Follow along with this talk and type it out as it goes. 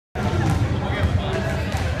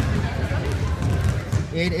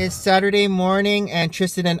It is Saturday morning and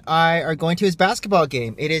Tristan and I are going to his basketball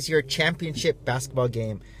game. It is your championship basketball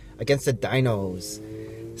game against the Dinos.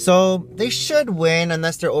 So they should win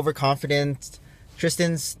unless they're overconfident.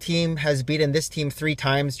 Tristan's team has beaten this team 3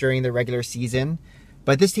 times during the regular season.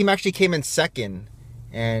 But this team actually came in second.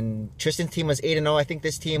 And Tristan's team was 8-0. I think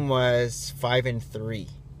this team was 5-3.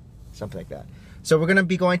 Something like that. So we're going to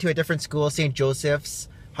be going to a different school, St. Joseph's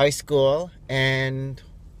High School. And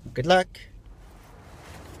good luck.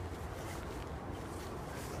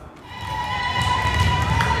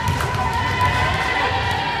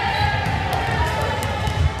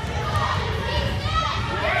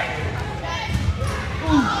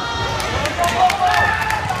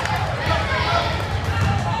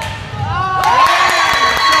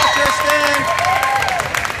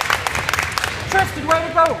 Tristan, way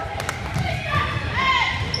to go!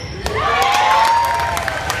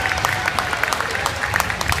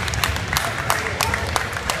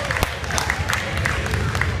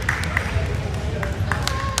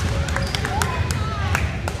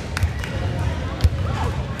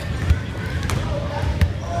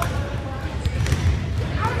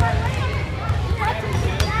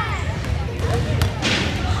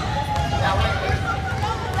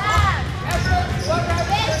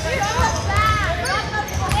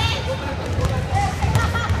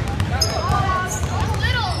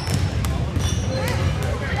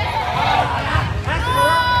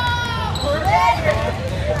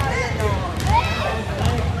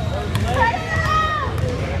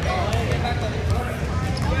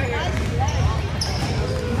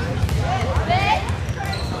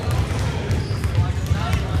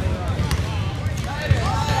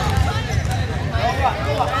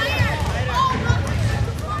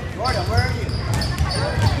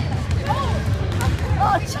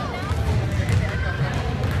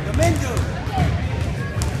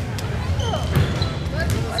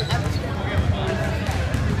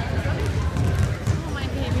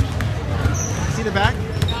 See the back?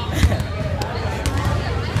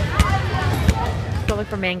 Go look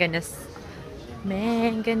for manganese.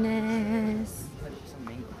 Manganese.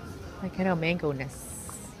 Like I know mango-ness.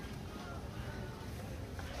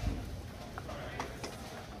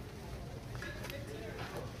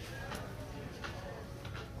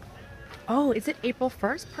 Oh, is it April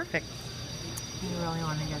 1st? Perfect. I really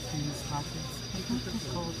want to get through these classes. I think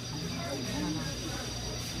it's cold. I don't know.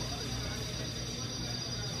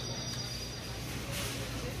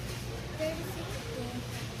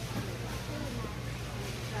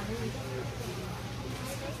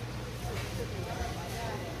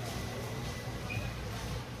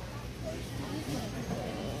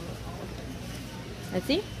 Let's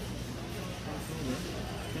see.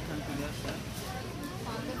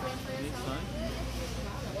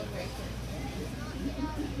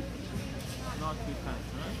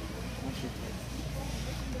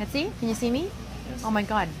 Let's see. Can you see me? Yes. Oh my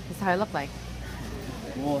God, this is how I look like.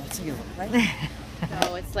 Whoa, that's how you look like.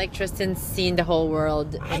 So it's like Tristan's seen the whole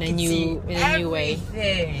world in a new way.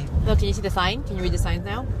 Look, can you see the sign? Can you read the signs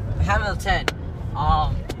now? Hamilton.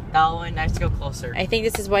 That one, I have to go closer. I think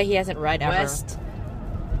this is why he hasn't read ever. West.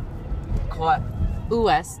 What?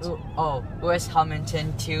 West. West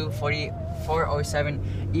Hamilton 24407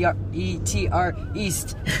 ETR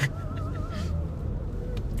East.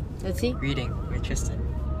 Let's see. Reading with Tristan.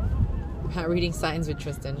 Reading signs with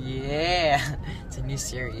Tristan. Yeah, it's a new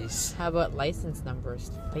series. How about license numbers,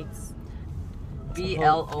 plates?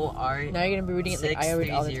 BLOR. Now you're gonna be reading it like I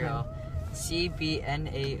read all the time.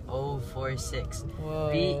 CBNA046. Whoa.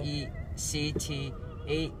 BECT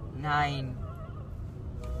 89.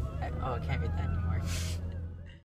 Oh, I can't read that.